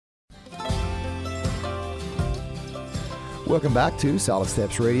Welcome back to Solid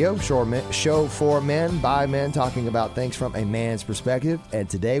Steps Radio, show for men, by men, talking about things from a man's perspective. And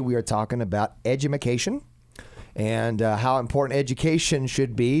today we are talking about edumacation and how important education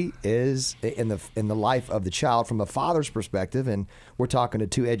should be is in the life of the child from a father's perspective. And we're talking to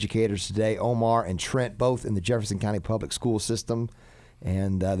two educators today, Omar and Trent, both in the Jefferson County Public School System.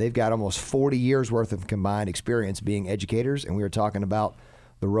 And they've got almost 40 years worth of combined experience being educators. And we were talking about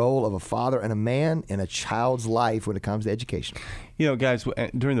the role of a father and a man in a child's life when it comes to education. You know, guys,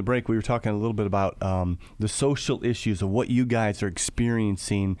 during the break, we were talking a little bit about the social issues of what you guys are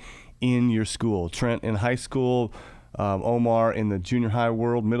experiencing in your school. Trent in high school, Omar in the junior high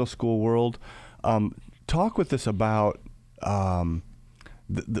world, middle school world. Talk with us about the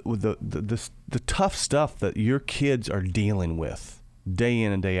tough stuff that your kids are dealing with day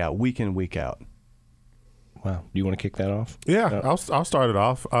in and day out, week in, week out. Wow. Do you want to kick that off? Yeah, I'll start it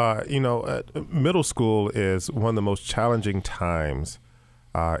off. Middle school is one of the most challenging times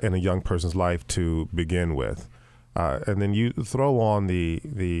in a young person's life to begin with. And then you throw on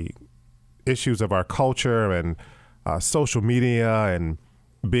the issues of our culture and social media and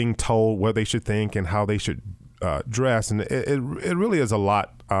being told what they should think and how they should dress. And it really is a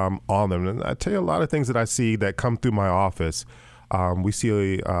lot on them. And I tell you, a lot of things that I see that come through my office, we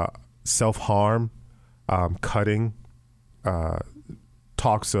see self-harm, cutting,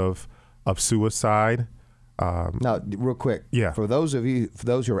 talks of suicide. Now, real quick, yeah. For those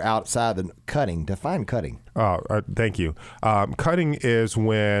who are outside the cutting, define cutting. Thank you. Cutting is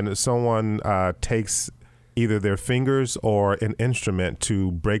when someone takes either their fingers or an instrument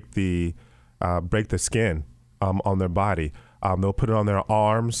to break the skin on their body. They'll put it on their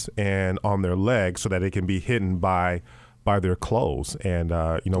arms and on their legs so that it can be hidden by their clothes. And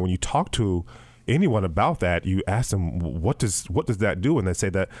when you talk to anyone about that, you ask them, what does that do? And they say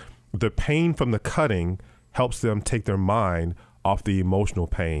that the pain from the cutting helps them take their mind off the emotional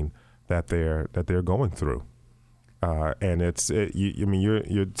pain that they're going through. And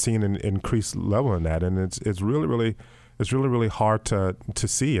you're seeing an increased level in that, and it's really hard to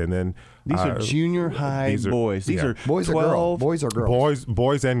see. And then these are junior high boys. These are boys 12, or girls? Boys or girls?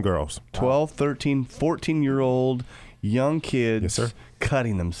 Boys and girls. 12, 13, 14-year-old young kids. Yes, sir.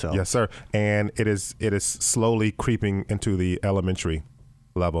 Cutting themselves. Yes, sir. And it is slowly creeping into the elementary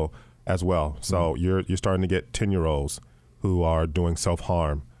level as well. So you're starting to get 10-year-olds who are doing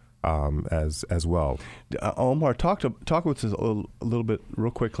self-harm as well. Omar, talk with us a little bit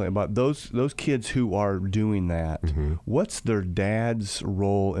real quickly about those kids who are doing that. Mm-hmm. What's their dad's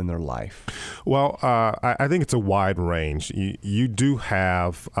role in their life? Well, I think it's a wide range. You do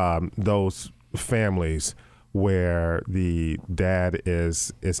have those families where the dad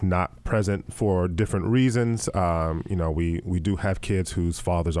is not present for different reasons. We do have kids whose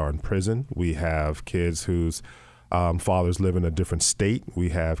fathers are in prison. We have kids whose fathers live in a different state. We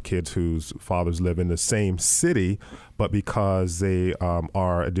have kids whose fathers live in the same city, but because they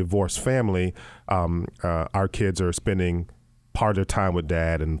are a divorced family, our kids are spending part of their time with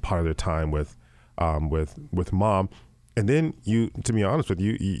dad and part of their time with mom. And then to be honest with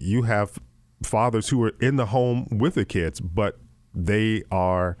you, you have fathers who are in the home with the kids, but they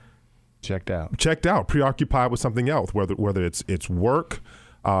are checked out, preoccupied with something else, whether it's work,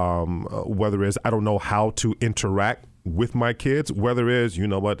 whether it's I don't know how to interact with my kids, whether it's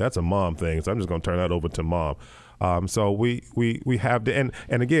that's a mom thing, so I'm just going to turn that over to mom. So we have and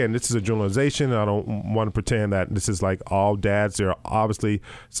again, this is a generalization. I don't want to pretend that this is like all dads. There are obviously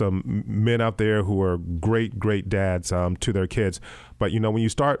some men out there who are great dads to their kids. But when you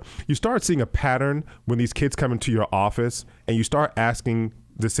start seeing a pattern when these kids come into your office and you start asking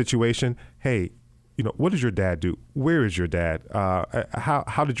the situation, hey, what does your dad do? Where is your dad?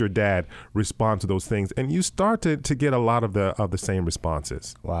 How did your dad respond to those things? And you start to get a lot of the same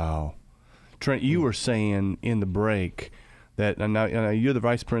responses. Wow. Trent, you were saying in the break that now you're the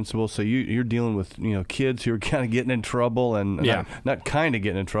vice principal, so you're dealing with kids who are kind of getting in trouble and not kind of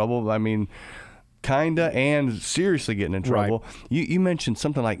getting in trouble. I mean, kind of and seriously getting in trouble. Right. You mentioned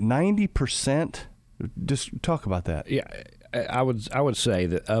something like 90%. Just talk about that. Yeah, I would say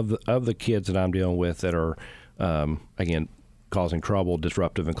that of the kids that I'm dealing with that are again causing trouble,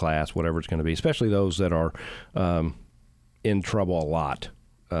 disruptive in class, whatever it's going to be, especially those that are in trouble a lot.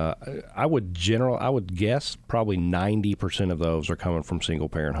 I would guess probably 90% of those are coming from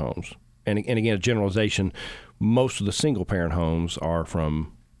single-parent homes. And again, a generalization, most of the single-parent homes are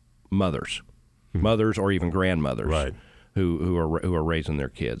from mothers or even grandmothers, right, who are raising their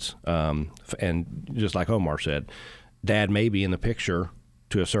kids. And just like Omar said, dad may be in the picture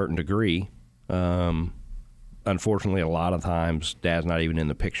to a certain degree. Unfortunately, a lot of times, dad's not even in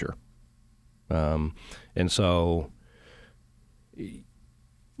the picture. And so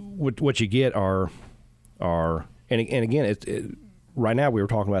what you get are and again, right now we were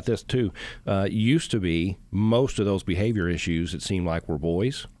talking about this too. Used to be most of those behavior issues, it seemed like, were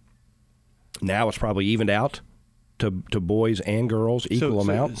boys. Now it's probably evened out to boys and girls, equal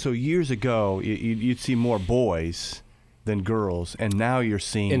amount. So years ago, you'd see more boys than girls, and now you're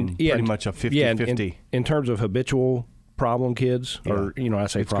seeing pretty much a 50-50. In terms of habitual problem kids, or I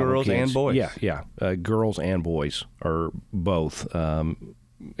say it's problem girls kids. and boys. Yeah. Girls and boys are both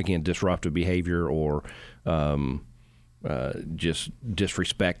again disruptive behavior or just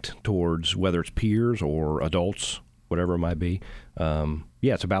disrespect towards whether it's peers or adults, whatever it might be.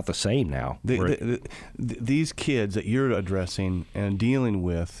 It's about the same now. These kids that you're addressing and dealing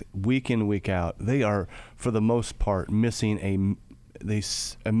with week in, week out, they are, for the most part, missing the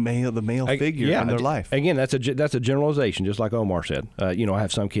male figure in their life. Again, that's a generalization, just like Omar said. I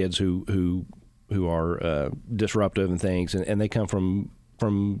have some kids who are disruptive and things, and they come from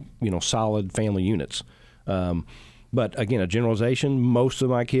solid family units. But again, a generalization. Most of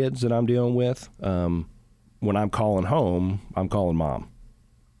my kids that I'm dealing with, when I'm calling home, I'm calling mom,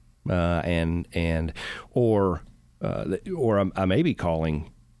 or I may be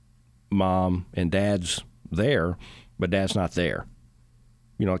calling mom and dad's there, but dad's not there.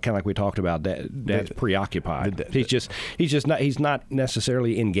 Kind of like we talked about. Dad's preoccupied. He's not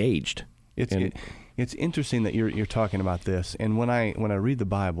necessarily engaged. It's interesting that you're talking about this. And when I read the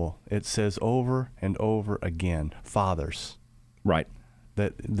Bible, it says over and over again, fathers. Right.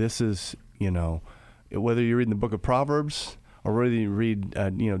 That this is, whether you're reading the book of Proverbs or whether you read,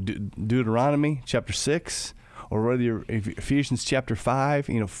 Deuteronomy chapter 6 or whether you're Ephesians chapter 5,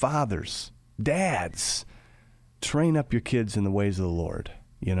 fathers, dads, train up your kids in the ways of the Lord.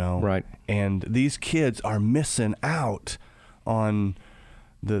 Right. And these kids are missing out on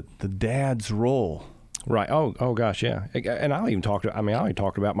the dad's role. Right. Oh gosh, yeah. And I'll even talk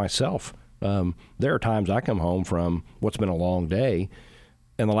about myself. There are times I come home from what's been a long day,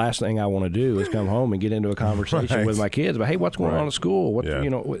 and the last thing I want to do is come home and get into a conversation with my kids about, hey, what's going on at school?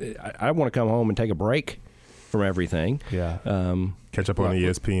 I want to come home and take a break from everything. Yeah. Catch up on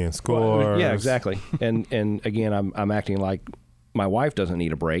ESPN scores. Yeah, exactly. And again, I'm acting like my wife doesn't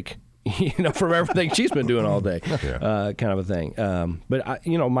need a break, from everything she's been doing all day, kind of a thing. But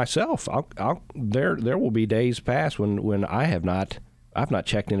myself, there will be days past when I've not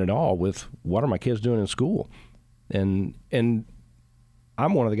checked in at all with what are my kids doing in school, and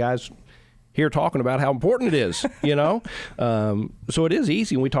I'm one of the guys here talking about how important it is, So it is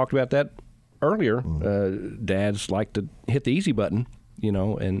easy, and we talked about that earlier. Dads like to hit the easy button,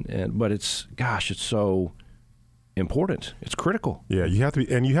 but it's so important. It's critical. Yeah, you have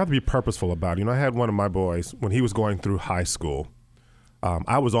to be purposeful about it. I had one of my boys when he was going through high school.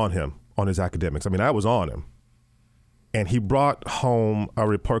 I was on him on his academics. I was on him, and he brought home a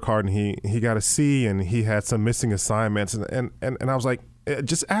report card, and he got a C, and he had some missing assignments, and I was like,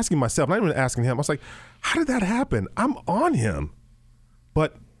 just asking myself, not even asking him. I was like, how did that happen? I'm on him,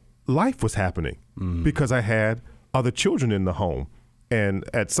 but life was happening because I had other children in the home. And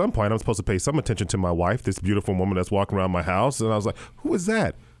at some point, I'm supposed to pay some attention to my wife, this beautiful woman that's walking around my house. And I was like, who is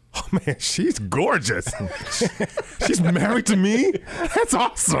that? Oh, man, she's gorgeous. She's married to me? That's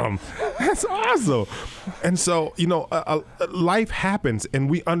awesome. That's awesome. And so, life happens, and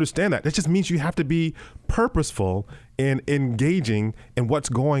we understand that. That just means you have to be purposeful in engaging in what's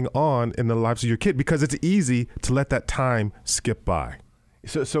going on in the lives of your kid, because it's easy to let that time skip by.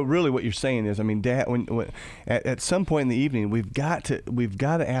 So really, what you're saying is, Dad, when at some point in the evening, we've got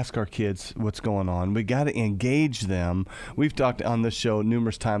to ask our kids what's going on. We got to engage them. We've talked on this show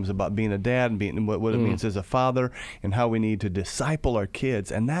numerous times about being a dad and being what it means as a father, and how we need to disciple our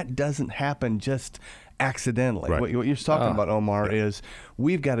kids, and that doesn't happen just accidentally. Right. What you're talking about, Omar, is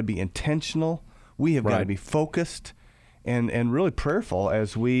we've got to be intentional. We have got to be focused and really prayerful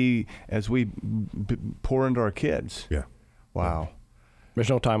as we pour into our kids. Yeah. Wow. There's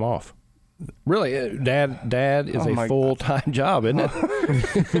no time off. Really, Dad is a full-time job, isn't it?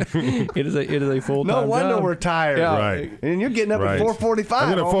 It is a full-time job. No wonder we're tired. Yeah. Right. And you're getting up at 4:45. I'm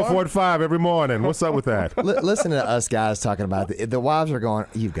getting up at 4:45 every morning. What's up with that? Listen to us guys talking about the wives are going,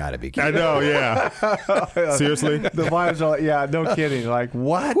 you've got to be kidding. I know, yeah. Seriously? The wives are no kidding. Like,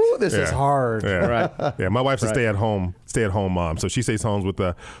 what? Ooh, this is hard. Yeah. Right. Yeah, my wife's a stay-at-home mom, so she stays home with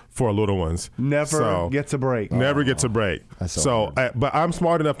the 4 little ones. Never gets a break. Never gets a break. But I'm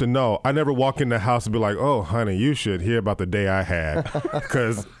smart enough to know I never walk in the house and be like, oh, honey, you should hear about the day I had.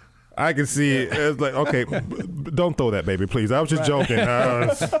 Because I can see it's like, okay, don't throw that, baby, please. I was just joking. I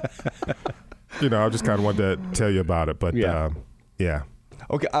just kind of wanted to tell you about it. But, yeah.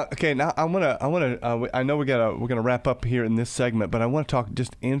 Okay. Okay. Now I know we're gonna wrap up here in this segment, but I want to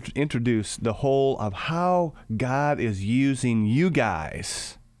introduce the whole of how God is using you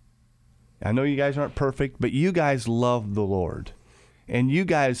guys. I know you guys aren't perfect, but you guys love the Lord, and you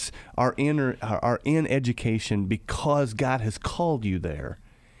guys are in education because God has called you there,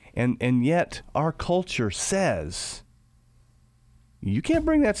 and yet our culture says, you can't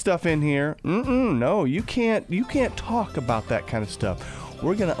bring that stuff in here. No, you can't talk about that kind of stuff.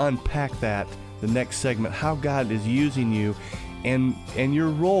 We're going to unpack that the next segment, how God is using you and your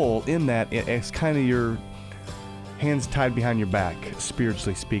role in that as kind of your hands tied behind your back,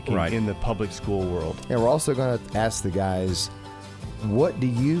 spiritually speaking, right, in the public school world. And we're also going to ask the guys, what do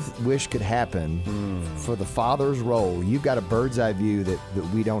you wish could happen for the father's role? You've got a bird's eye view that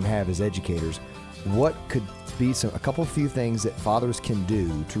we don't have as educators. What could be a few things that fathers can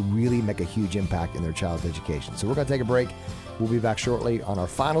do to really make a huge impact in their child's education? So we're going to take a break. We'll be back shortly on our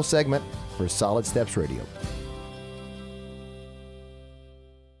final segment for Solid Steps Radio.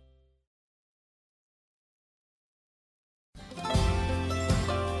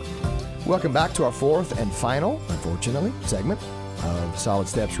 Welcome back to our fourth and final, unfortunately, segment of Solid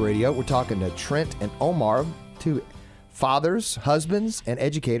Steps Radio. We're talking to Trent and Omar, two fathers, husbands, and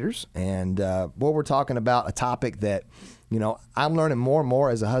educators. And what we're talking about, a topic that, I'm learning more and more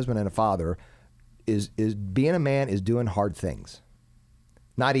as a husband and a father, is being a man is doing hard things.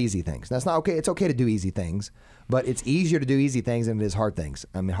 Not easy things. That's not okay. It's okay to do easy things, but it's easier to do easy things than it is hard things.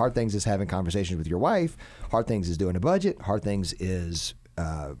 I mean, hard things is having conversations with your wife. Hard things is doing a budget. Hard things is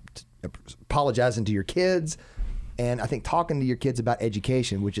apologizing to your kids. And I think talking to your kids about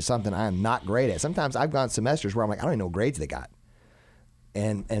education, which is something I am not great at. Sometimes I've gone semesters where I'm like, I don't even know what grades they got.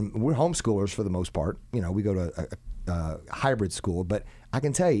 And we're homeschoolers for the most part. We go to a hybrid school. But I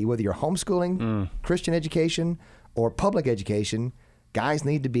can tell you, whether you're homeschooling, Christian education, or public education, guys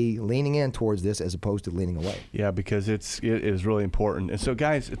need to be leaning in towards this as opposed to leaning away. Yeah, because it is really important. And so,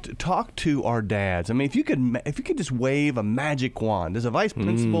 guys, talk to our dads. I mean, if you could just wave a magic wand as a vice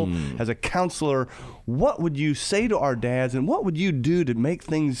principal, as a counselor, what would you say to our dads, and what would you do to make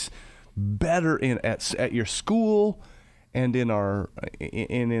things better at your school and in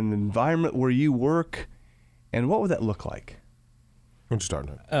an environment where you work? And what would that look like? Why don't you start?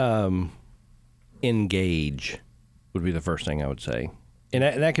 Engage would be the first thing I would say. And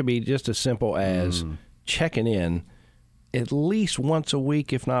that could be just as simple as checking in at least once a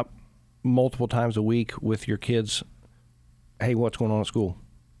week, if not multiple times a week, with your kids. Hey, what's going on at school?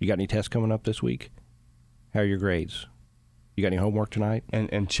 You got any tests coming up this week? How are your grades? You got any homework tonight?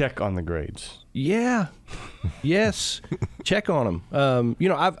 And check on the grades. Yeah. Yes. Check on them.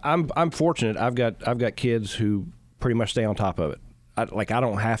 I'm fortunate. I've got kids who pretty much stay on top of it. I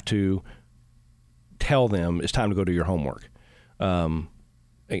don't have to tell them it's time to go do your homework. I'm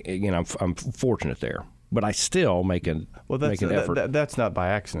fortunate there, but I still make an effort. That's not by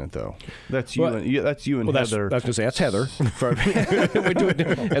accident, though. That's you. That's you and Heather. I was going to say that's Heather.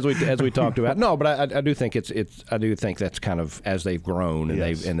 as we talked about. No, but I do think I do think that's kind of as they've grown and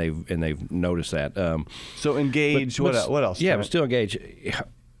yes. they've noticed that. So engage. What else? Yeah, but still engage.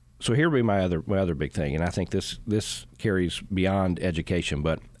 So here would be my other big thing, and I think this carries beyond education,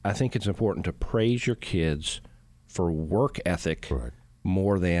 but I think it's important to praise your kids for work ethic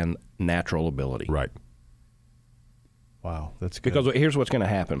more than natural ability. Right. Wow, that's good. Because here's what's going to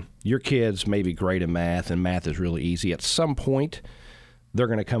happen. Your kids may be great at math, and math is really easy. At some point, they're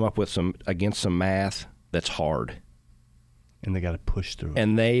going to come up with some math that's hard. And they got to push through it.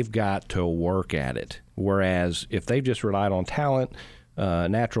 And they've got to work at it. Whereas if they've just relied on talent,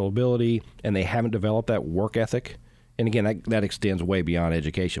 natural ability, and they haven't developed that work ethic, and again, that extends way beyond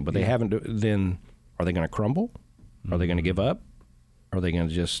education, but they haven't, then are they going to crumble? Are they going to give up? Are they going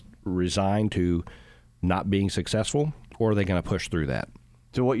to just resign to not being successful? Or are they going to push through that?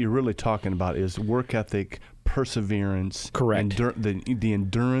 So what you're really talking about is work ethic, perseverance. Correct. The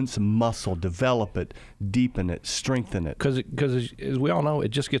endurance muscle, develop it, deepen it, strengthen it. Because as we all know, it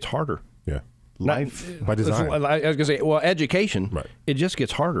just gets harder. Yeah. Life by design. I was going to say, well, education, right. It just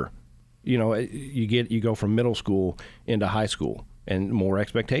gets harder. You go from middle school into high school and more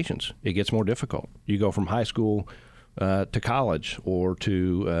expectations. It gets more difficult. You go from high school to college or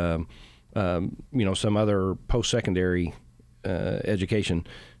to some other post-secondary education.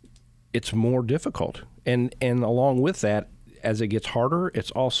 It's more difficult, and along with that, as it gets harder,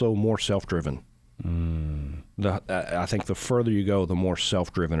 it's also more self-driven. I think the further you go, the more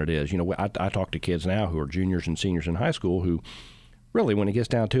self-driven it is. I talk to kids now who are juniors and seniors in high school who really, when it gets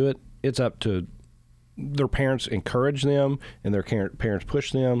down to it, it's up to their parents encourage them and their parents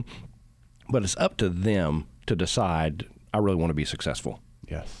push them, but it's up to them to decide, I really want to be successful.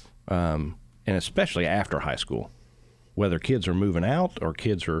 Yes. And especially after high school, whether kids are moving out or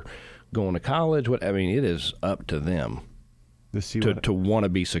kids are going to college. It is up to them to want to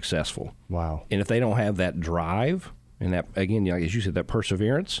be successful. Wow. And if they don't have that drive and that, again, as you said, that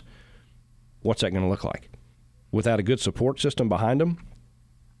perseverance, what's that going to look like? Without a good support system behind them,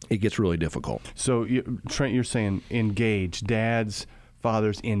 it gets really difficult. So, Trent, you're saying engage. Dads,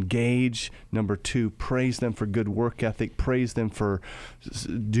 fathers, engage. Number 2, praise them for good work ethic. Praise them for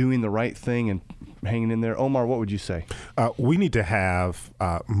doing the right thing and hanging in there. Omar, what would you say? We need to have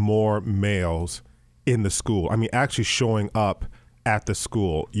more males in the school. Actually showing up at the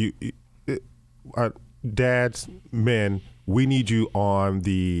school. Dads, men, we need you on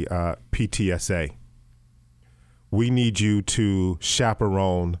the PTSA. We need you to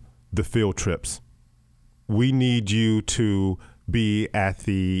chaperone the field trips. We need you to be at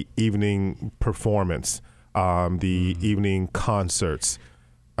the evening performance, the evening concerts.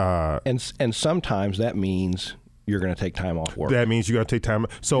 And sometimes that means you're going to take time off work. That means you're going to take time.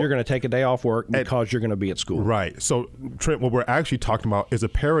 So you're going to take a day off work because you're going to be at school. Right. So, Trent, what we're actually talking about is a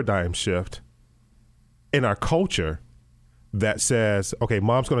paradigm shift in our culture that says, okay,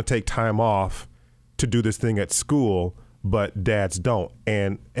 mom's going to take time off to do this thing at school, but dads don't.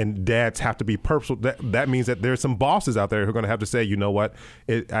 And dads have to be purposeful. That means that there's some bosses out there who are going to have to say, you know what,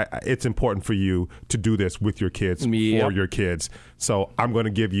 it's important for you to do this with your kids, for your kids. So I'm going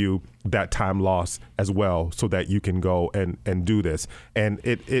to give you that time loss as well so that you can go and do this. And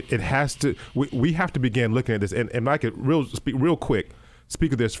it has to, we have to begin looking at this. And I could real quick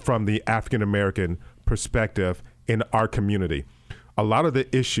speak of this from the African-American perspective in our community. A lot of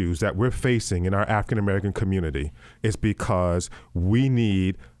the issues that we're facing in our African-American community is because we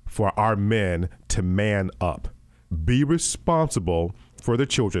need for our men to man up, be responsible for their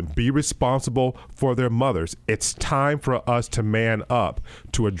children, be responsible for their mothers. It's time for us to man up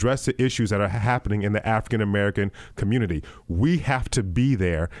to address the issues that are happening in the African-American community. We have to be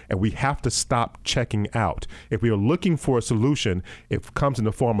there and we have to stop checking out. If we are looking for a solution, it comes in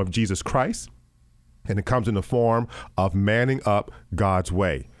the form of Jesus Christ. And it comes in the form of manning up God's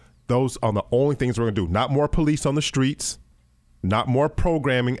way. Those are the only things we're going to do. Not more police on the streets, not more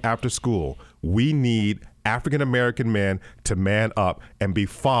programming after school. We need African-American men to man up and be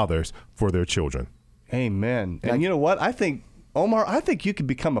fathers for their children. Amen. And you know what? Omar, I think you could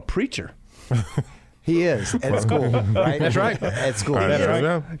become a preacher. He is at school, right? That's right. At school. That's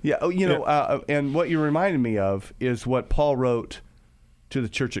right. Yeah. And what you reminded me of is what Paul wrote to the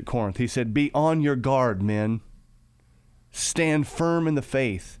church at Corinth. He said, be on your guard, men. Stand firm in the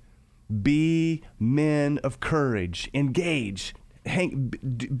faith. Be men of courage. Engage.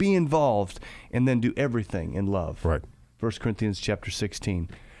 Be involved. And then do everything in love. Right. 1 Corinthians chapter 16.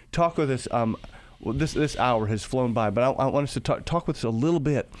 Talk with us. This hour has flown by, but I want us to talk with us a little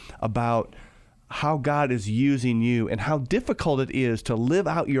bit about how God is using you and how difficult it is to live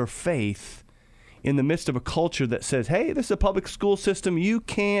out your faith in the midst of a culture that says, hey, this is a public school system. You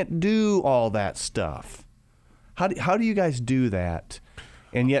can't do all that stuff. How do you guys do that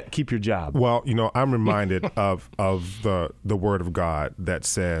and yet keep your job? Well, I'm reminded of the word of God that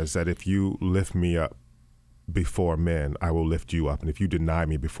says that if you lift me up before men, I will lift you up. And if you deny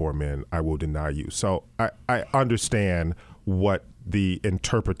me before men, I will deny you. So I understand what the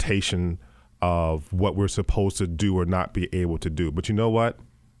interpretation of what we're supposed to do or not be able to do. But you know what?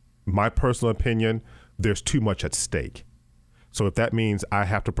 My personal opinion, there's too much at stake. So if that means I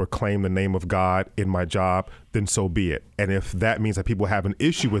have to proclaim the name of God in my job, then so be it. And if that means that people have an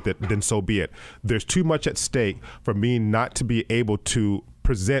issue with it, then so be it. There's too much at stake for me not to be able to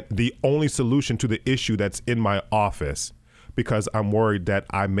present the only solution to the issue that's in my office because I'm worried that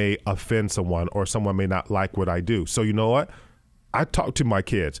I may offend someone or someone may not like what I do. So you know what? I talk to my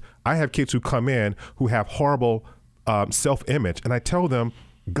kids. I have kids who come in who have horrible self-image, and I tell them,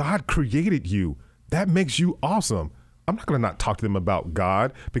 God created you. That makes you awesome. I'm not going to not talk to them about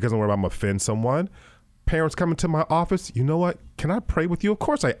God because I'm worried I'm going to offend someone. Parents come into my office, you know what? Can I pray with you? Of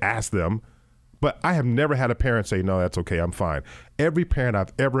course I ask them, but I have never had a parent say, no, that's okay, I'm fine. Every parent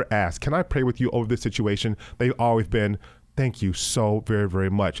I've ever asked, can I pray with you over this situation? They've always been, thank you so very,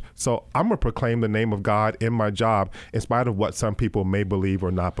 very much. So I'm going to proclaim the name of God in my job in spite of what some people may believe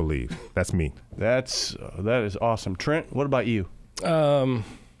or not believe. That's me. That is awesome. Trent, what about you? Wow,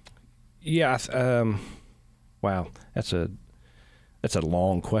 that's a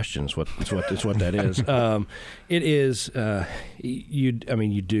long question. It's what that is. It is.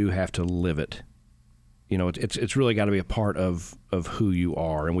 You do have to live it. It's really got to be a part of who you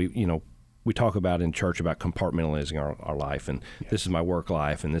are. And we talk about in church about compartmentalizing our life, and this is my work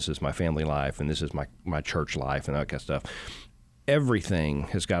life, and this is my family life, and this is my church life, and that kind of stuff. everything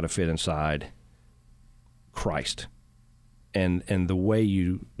has got to fit inside Christ, and the way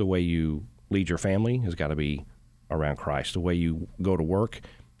you lead your family has got to be around Christ. The way you go to work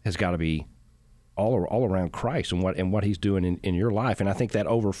has got to be all around Christ and what He's doing in your life. And I think that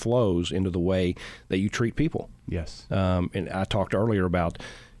overflows into the way that you treat people. Yes. And I talked earlier about,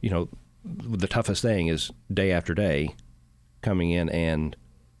 the toughest thing is day after day coming in and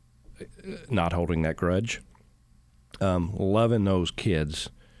not holding that grudge, loving those kids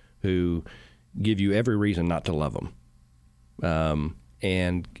who give you every reason not to love them,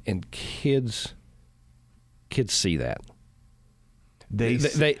 and kids see that.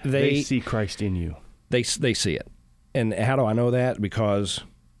 They see Christ in you. They see it. And how do I know that? Because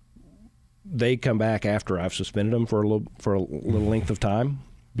they come back after I've suspended them for a little length of time.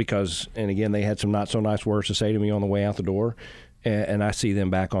 And again, they had some not so nice words to say to me on the way out the door, and I see them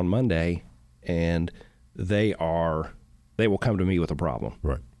back on Monday, and they will come to me with a problem.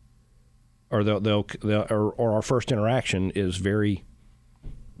 Right. Or or our first interaction is very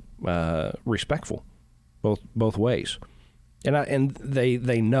respectful, both ways. And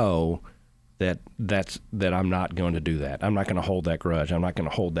they know that I'm not going to do that. I'm not going to hold that grudge. I'm not going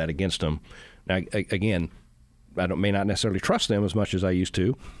to hold that against them. Now, again, I may not necessarily trust them as much as I used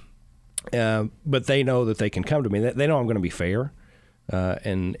to, but they know that they can come to me. They know I'm going to be fair,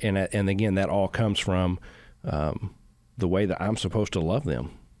 and again, that all comes from the way that I'm supposed to love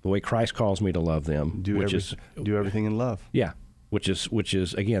them, the way Christ calls me to love them. Do everything in love. Yeah, which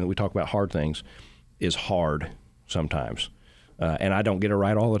is again, we talk about hard things, is hard sometimes. And I don't get it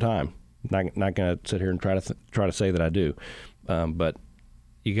right all the time. Not going to sit here and try to say that I do, but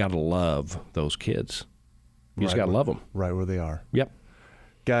you got to love those kids. You just got to love them right where they are. Yep.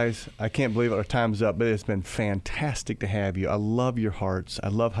 Guys, I can't believe our time's up, but it's been fantastic to have you. I love your hearts. I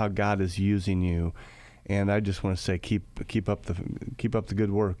love how God is using you, and I just want to say keep up the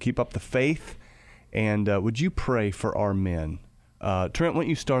good work, keep up the faith, and would you pray for our men? Trent, why don't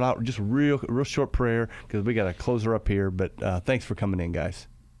you start out with just real short prayer, because we got to close her up here, but thanks for coming in, guys.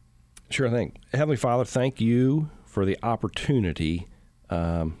 Sure thing. Heavenly Father, thank you for the opportunity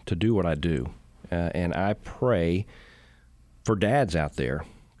to do what I do. And I pray for dads out there,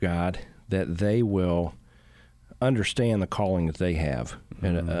 God, that they will understand the calling that they have,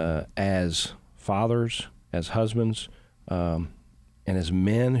 and as fathers, as husbands, and as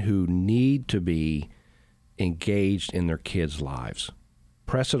men who need to be engaged in their kids' lives.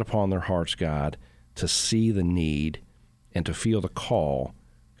 Press it upon their hearts, God, to see the need and to feel the call,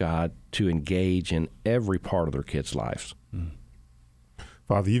 God, to engage in every part of their kids' lives.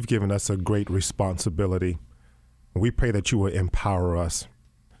 Father, you've given us a great responsibility. We pray that you will empower us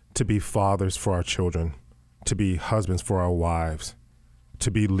to be fathers for our children, to be husbands for our wives, to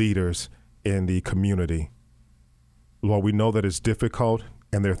be leaders in the community. Lord, we know that it's difficult,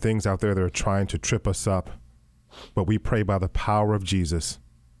 and there are things out there that are trying to trip us up. But we pray by the power of Jesus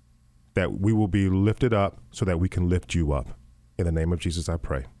that we will be lifted up so that we can lift you up. In the name of Jesus, I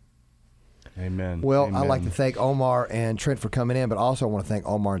pray. Amen. Well, Amen. I'd like to thank Omar and Trent for coming in, but also I want to thank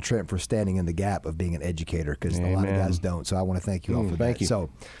Omar and Trent for standing in the gap of being an educator, because a lot of guys don't. So I want to thank you all for that. Thank you. So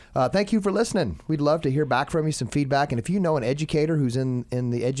thank you for listening. We'd love to hear back from you, some feedback. And if you know an educator who's in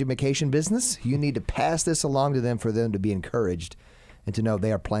the education business, you need to pass this along to them for them to be encouraged and to know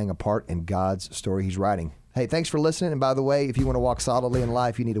they are playing a part in God's story He's writing. Hey, thanks for listening. And by the way, if you want to walk solidly in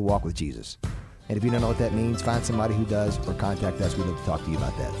life, you need to walk with Jesus. And if you don't know what that means, find somebody who does or contact us. We'd love to talk to you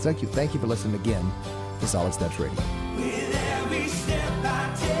about that. Thank you. Thank you for listening again to Solid Steps Radio.